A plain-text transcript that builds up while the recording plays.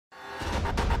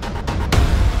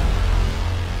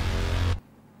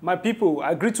My people,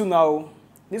 I greet you now.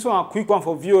 This one a quick one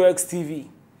for VOX TV.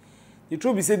 The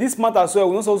truth be say this matter as well,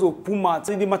 we not supposed to put mouth.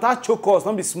 The matter choke us,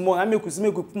 not be small. I make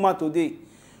we put mouth today.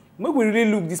 Make we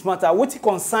really look this matter. What it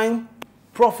concern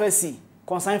prophecy,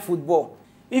 concern football.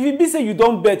 If it be say you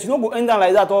don't bet, you don't go end down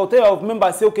like that, or tell your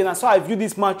members say, okay, now so I view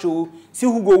this match, oh, see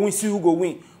who go win, see who go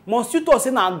win. Must you talk say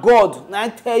now God, now I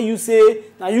tell you say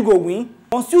now you go win?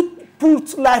 Must you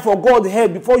put life for God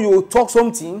head before you talk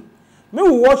something? May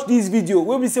we watch this video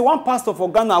where we say one pastor for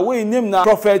Ghana, where he named now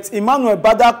Prophet Emmanuel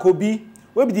Bada Kobi,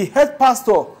 where be the head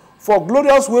pastor for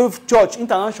Glorious Wave Church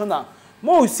International.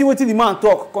 More we see what the man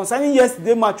talk concerning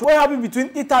yesterday match what happened between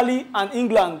Italy and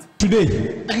England.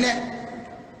 Today,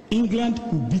 England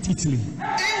will beat Italy. England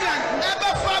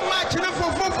never fought match.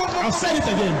 I've said it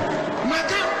again.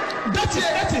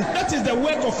 That is the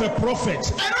work of a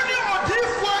prophet. I don't know what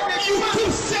this one. You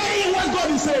keep saying what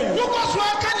God is saying.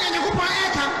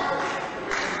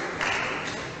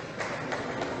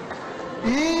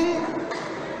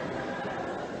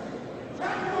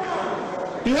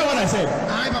 You hear what I said?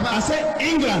 I said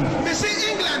England. They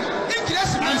say England.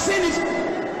 I'm saying it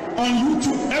on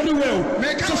YouTube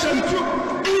everywhere. Social media.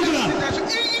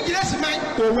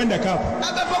 England will win the cup.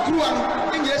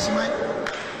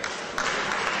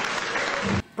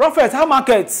 Prophet, how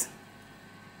market?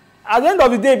 At the end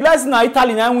of the day, blessing na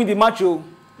Italy now win the match. Oh.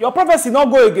 Your prophecy not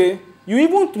go again. You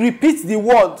even repeat the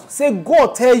word. Say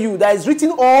God tell you that is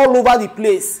written all over the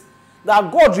place.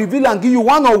 That God reveal and give you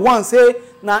one-on-one. Say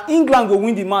now England will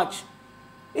win the match.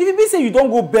 If you be say you don't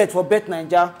go bet for bet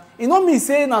Nigeria, it not mean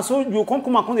say now so you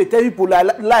come and come they tell people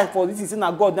like for this is say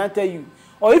now God not tell you.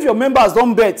 Or if your members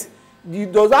don't bet,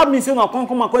 does that mean say now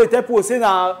come and they tell people say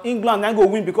now England not go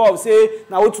win because say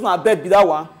now what to bet be that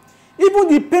one? Even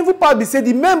the painful part be say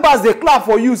the members they clap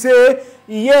for you say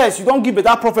yes you don't give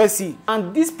better prophecy,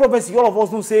 and this prophecy all of us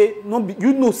don't say no be,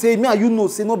 you know say me and you know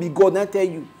say no be God not tell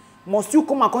you. Must you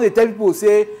come and they tell people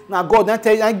say now God not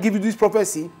tell you I give you this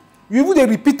prophecy? You even they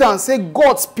repeat and say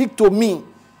God speak to me.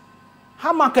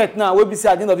 How market now will be say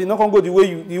at the end of the day not gonna go the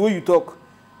way you talk.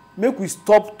 Make we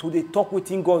stop to the talk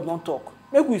within God not talk.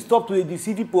 Make we stop to the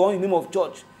deceive people in the name of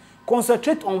church.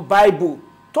 Concentrate on Bible.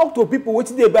 Talk to people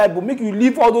waiting the Bible. Make you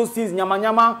leave all those things nyama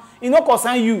nyama. It not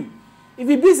concern you. If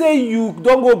it be say you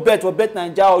don't go bet or bet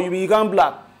Nigeria or you be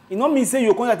gambler, it not mean say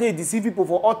you going to deceive people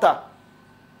for altar.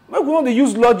 Make we not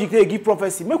use logic to give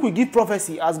prophecy. Make we give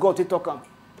prophecy as God to talk.